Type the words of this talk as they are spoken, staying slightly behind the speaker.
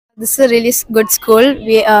this is a really good school.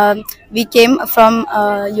 We came from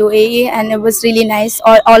UAE and it was really nice.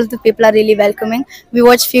 All the people are really welcoming. We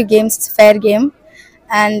watched few games, fair game,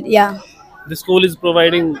 and yeah. The school is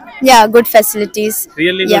providing Good facilities.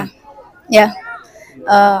 really Yeah, good.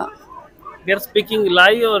 yeah. They are speaking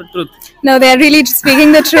lie or truth? No, they are really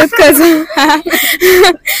speaking the truth because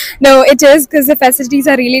no, it is because the facilities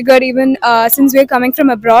are really good. Even since we're coming from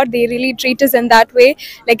abroad, they really treat us in that way.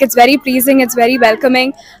 Like it's very pleasing, it's very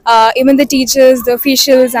welcoming. Even the teachers, the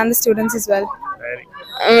officials, and the students as well.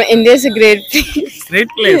 India is a great place. Great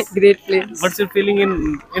place. Great place. What's your feeling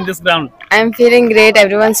in this ground? I'm feeling great.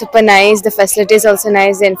 Everyone's super nice. The facility is also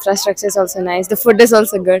nice. The infrastructure is also nice. The food is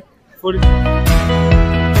also good. Food.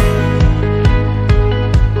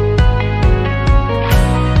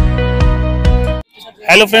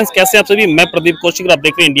 Hello friends, कैसे आप सभी। मैं प्रदीप कौशिक और आप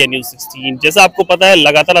देख रहे हैं India news 16। जैसा आपको पता है,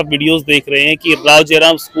 लगातार आप वीडियोस देख रहे हैं कि राव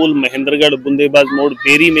जयराम स्कूल महेंद्रगढ़ बुंदेबाज मोड़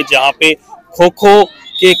बेरी में जहां पे खो खो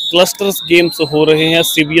के क्लस्टर्स गेम्स हो रहे हैं,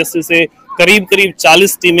 CBSE से करीब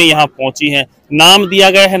 40 टीमें यहां पहुंची हैं। नाम दिया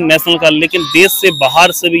गया है नेशनल का, लेकिन देश से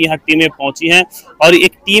बाहर से भी यहां टीमें पहुंची हैं। और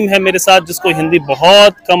एक टीम है मेरे साथ जिसको हिंदी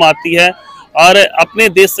बहुत कम आती है और अपने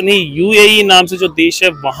देश से नहीं, UAE नाम से जो देश है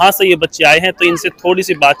वहां से ये बच्चे आए हैं। तो इनसे थोड़ी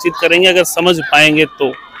सी बातचीत करेंगे, अगर समझ पाएंगे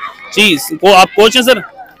तो। जी, को आप कोच हैं sir?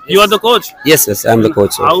 You are the coach? Yes, I am the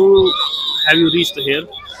coach. Sir. How have you reached here?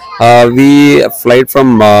 We flight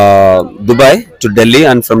from Dubai to Delhi,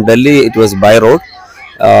 and from Delhi it was by road.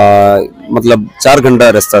 मतलब 4 घंटा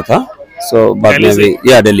रास्ता था। So बाद में भी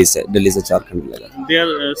दिल्ली से 4 घंटे लगा। They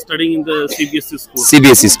are studying in the CBSE school.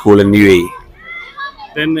 CBSE school in UAE.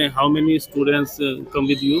 Then how many students come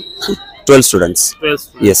with you? 12 students. 12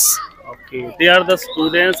 students. Yes. Okay, they are the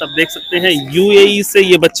students। अब देख सकते हैं UAE से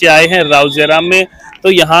ये बच्चे आए हैं राव जयराम में।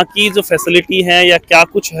 तो यहाँ की जो फैसिलिटी है या क्या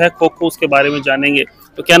कुछ है खो खो, उसके बारे में जानेंगे।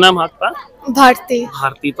 तो क्या नाम है आपका? भारती।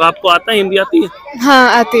 भारती। तो आपको आता है हिंदी? आती है?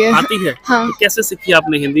 हाँ, आती है। आती है। हाँ। तो कैसे सीखी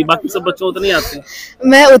आपने हिंदी? बाकी सब बच्चों को तो नहीं आती।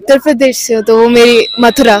 मैं उत्तर प्रदेश से हूँ, तो वो मेरी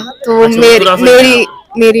मथुरा, तो वो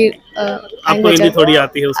मेरी आपको हिंदी थोड़ी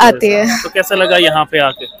आती है? आती है। तो कैसा लगा यहाँ पे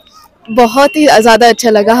आके? बहुत ही ज्यादा अच्छा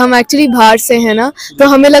लगा। हम एक्चुअली बाहर से हैं ना, तो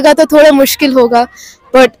हमें लगा था थोड़ा मुश्किल होगा,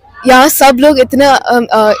 बट यहाँ सब लोग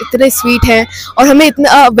इतने स्वीट हैं और हमें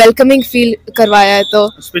इतना वेलकमिंग फील करवाया है। तो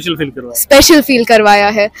स्पेशल फील करवाया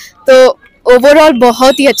है। तो ओवरऑल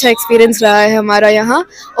बहुत ही अच्छा एक्सपीरियंस रहा है हमारा यहाँ।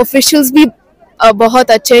 ऑफिशियल्स भी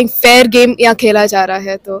बहुत अच्छे, फेयर गेम यहाँ खेला जा रहा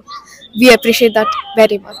है, तो we appreciate that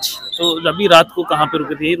very much. तो अभी रात को कहाँ पे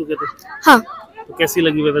रुके थे? यही रुके थे? हाँ। तो कैसी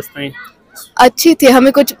लगी व्यवस्थाएं? अच्छी थी।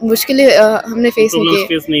 हमें कुछ मुश्किलें हमने फेस नहीं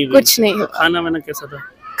की। कुछ नहीं। खाना वाना कैसा था?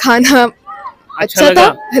 खाना अच्छा था।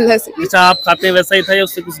 अच्छा, आप खाते हैं वैसा ही था या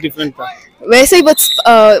उससे कुछ डिफरेंट था? वैसे ही,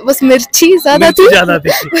 बस मिर्ची ज्यादा थी।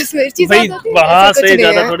 बस मिर्ची ज्यादा थी। वहाँ से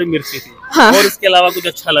ज्यादा थोड़ी मिर्ची थी। हाँ। और इसके अलावा कुछ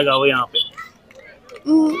अच्छा लगा हो यहाँ पे?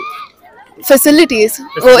 फैसिलिटीज,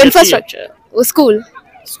 वो इंफ्रास्ट्रक्चर, वो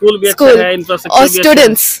स्कूल भी अच्छा है, इंफ्रास्ट्रक्चर और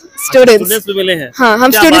भी स्टूडेंट्स भी मिले हैं। हाँ,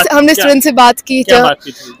 हमने स्टूडेंट से बात की।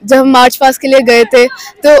 जब हम मार्च पास के लिए गए थे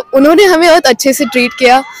तो उन्होंने हमें बहुत अच्छे से ट्रीट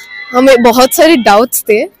किया। हमें बहुत सारे डाउट्स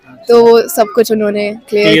थे, तो वो सब कुछ उन्होंने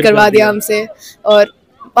क्लियर करवा दिया हमसे। और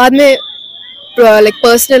बाद में लाइक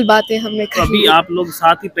पर्सनल बातें हमने करी। अभी आप लोग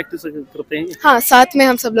साथ ही प्रैक्टिस करते हैं? हाँ, साथ में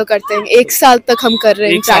हम सब लोग करते हैं। 1 साल तक हम कर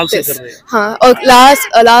रहे हैं प्रैक्टिस। हाँ, और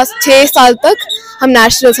लास्ट 6 साल तक हम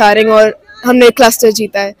नेशनल्स हारेंगे और हमने क्लस्टर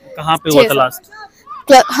जीता है। कहाँ पे हुआ था लास्ट?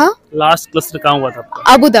 हाँ, लास्ट क्लस्टर कहाँ हुआ था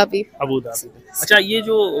आपका? Abu Dhabi. अच्छा, ये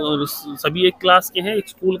जो सभी एक क्लास के हैं, एक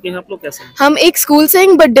स्कूल के हैं, आप लोग कैसे हैं? हम एक स्कूल से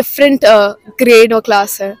हैं, बट डिफरेंट ग्रेड और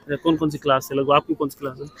क्लास है। कौन सी क्लास है? लोग आपकी कौन सी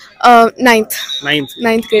क्लास है? 9th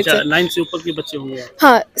ग्रेड से। 9th से ऊपर के बच्चे होंगे?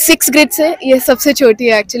 हाँ, 6th ग्रेड से। ये सबसे छोटी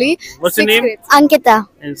है actually. What's your name? Ankita.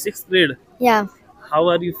 In 6th grade? Yeah. How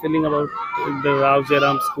are you feeling about the Rav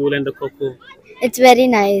Jairam school and the Kho Kho? It's very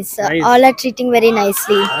nice. All are treating very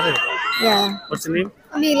nicely. Yeah. What's your name?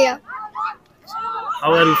 Amelia.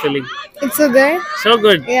 How are you feeling? It's so good. So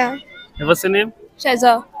good. Yeah. And what's your name?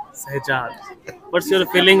 Shahzad. What's your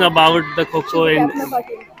feeling about the Kho Kho and?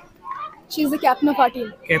 She's the captain of our team.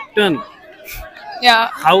 Captain. Yeah.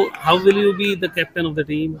 How will you be the captain of the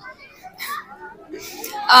team?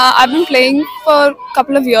 I've been playing for a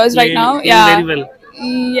couple of years right now. Very well.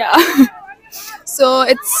 Yeah. So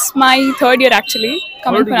it's my 3rd year actually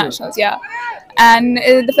coming for nationals. Yeah. And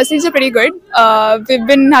the facilities are pretty good. We've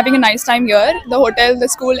been having a nice time here. The hotel, the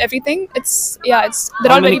school, everything. They're all very welcoming.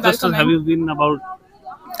 How many clusters have you been about?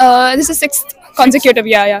 This is 6th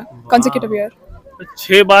consecutive. Yeah. Consecutive year.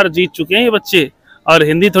 6 बार जीत चुके हैं ये बच्चे और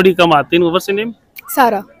हिंदी थोड़ी कम आती है। What's your name?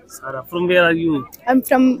 Sara. From where are you? I'm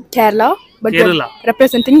from Kerala, but Kerala.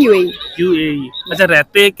 Representing UAE. UAE. अच्छा,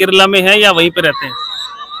 रहते केरला में है या वहीं पे रहते हैं?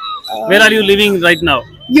 Where are you living right now?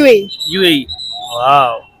 UAE. UAE.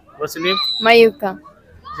 Wow. What's your name? Mayuka.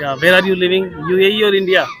 Yeah. Where are you living? UAE or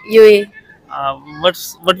India? UAE.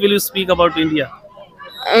 What will you speak about India?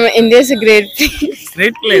 India is a great place.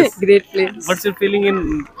 Great place. Great place. What's your feeling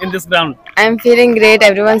in this ground? I'm feeling great.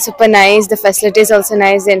 Everyone's super nice. The facilities also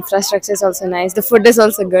nice. The infrastructure is also nice. The food is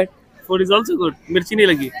also good. Food is also good. Mirchi nahi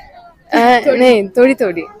lagi. नहीं थोड़ी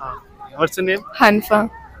थोड़ी. What's your name? Hanfa.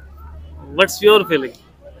 What's your feeling?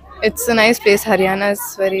 It's a nice place. Haryana is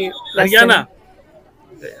very pleasant. Haryana.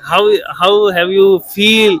 How have you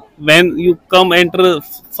feel when you come enter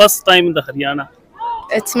first time in the Haryana?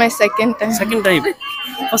 It's my second time. Second time.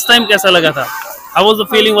 First time कैसा लगा था? How was the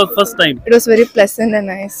feeling of first time? It was very pleasant and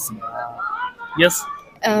nice. Yes.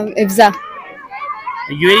 इब्जा.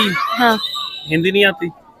 UAE. हाँ. हिंदी नहीं आती?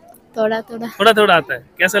 थोड़ा थोड़ा. थोड़ा थोड़ा आता है.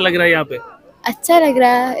 कैसा लग रहा है यहाँ पे? अच्छा लग रहा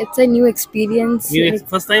है. It's a new experience.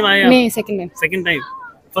 First time आए आप? नहीं second time. Second time.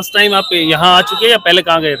 First time आप यहाँ आ चुके हैं या पहले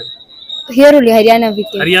कहाँ गए थे? Here only Haryana we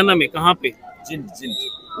came. Haryana में कहाँ पे?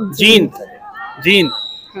 जींद.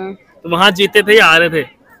 हाँ. तो वहाँ जीते थे या आ रहे थे?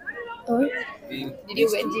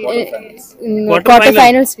 Quarter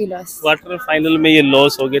finals we lost. Quarter final में ये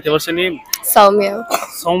लॉस हो गए थे. What's your name? Soumya.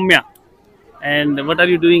 Soumya. And what are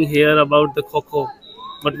you doing here about the Kho Kho?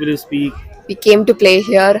 What will you speak? We came to play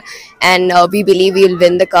here, and we believe we'll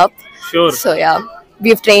win the cup. Sure. So yeah,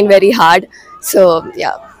 we've trained very hard. So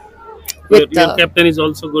yeah, Your captain is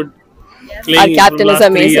also good. our Playing captain for is last 3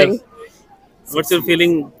 amazing. years. What's your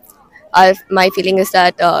feeling? My feeling is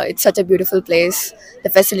that it's such a beautiful place. The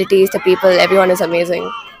facilities, the people, everyone is amazing.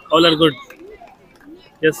 All are good.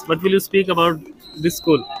 Yes. What will you speak about this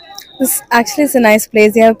school? This actually is a nice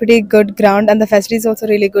place. They have pretty good ground and the facilities also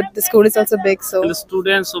really good. The school is also big, so And the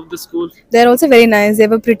students of the school. they're also very nice. They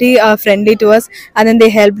were pretty friendly to us, and then they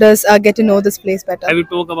helped us get to know this place better. Have you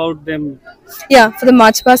talked about them? Yeah, for the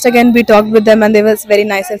march past again we talked with them and they were very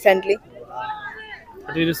nice and friendly.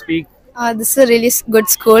 What will you speak? This is a really good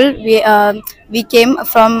school. We came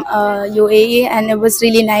from UAE and it was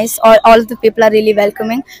really nice. All the people are really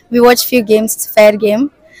welcoming. We watched few games, it's a fair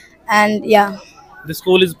game, and yeah, The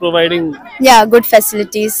school is providing good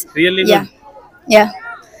facilities. really Yeah, good. yeah.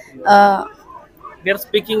 They are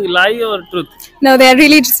speaking lie or truth? No, they're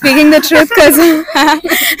really speaking the truth because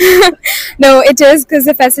no, it is because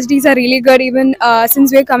the facilities are really good. Even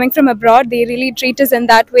since we're coming from abroad, they really treat us in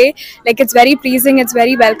that way. Like it's very pleasing, it's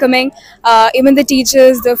very welcoming. Even the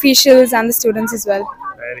teachers, the officials, and the students as well.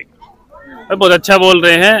 Very good. बहुत अच्छा बोल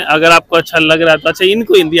रहे हैं. अगर आपको अच्छा लग रहा है तो अच्छा.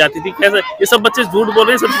 इनको हिंदी आती थी कैसे? ये सब बच्चे झूठ बोल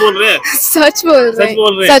रहे हैं, सच बोल रहे हैं? सच बोल रहे सच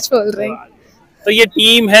बोल रहे हैं. सच बोल रहे हैं. तो ये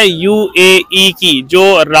टीम है UAE की जो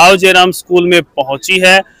राव जयराम स्कूल में पहुंची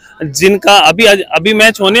है, जिनका अभी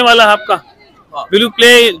मैच होने वाला है आपका. Will you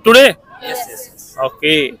play today?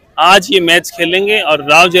 Okay. आज ये मैच खेलेंगे और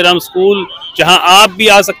राव जयराम स्कूल जहां आप भी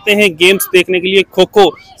आ सकते हैं गेम्स देखने के लिए. खो खो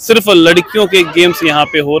सिर्फ लड़कियों के गेम्स यहाँ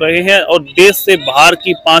पे हो रहे हैं और देश से बाहर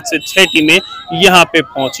की 5 से 6 टीमें यहाँ पे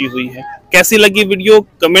पहुंची हुई हैं. कैसी लगी वीडियो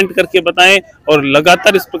कमेंट करके बताएं और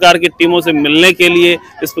लगातार इस प्रकार की टीमों से मिलने के लिए,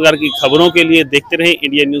 इस प्रकार की खबरों के लिए देखते रहें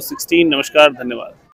इंडिया न्यूज़ 16. नमस्कार, धन्यवाद.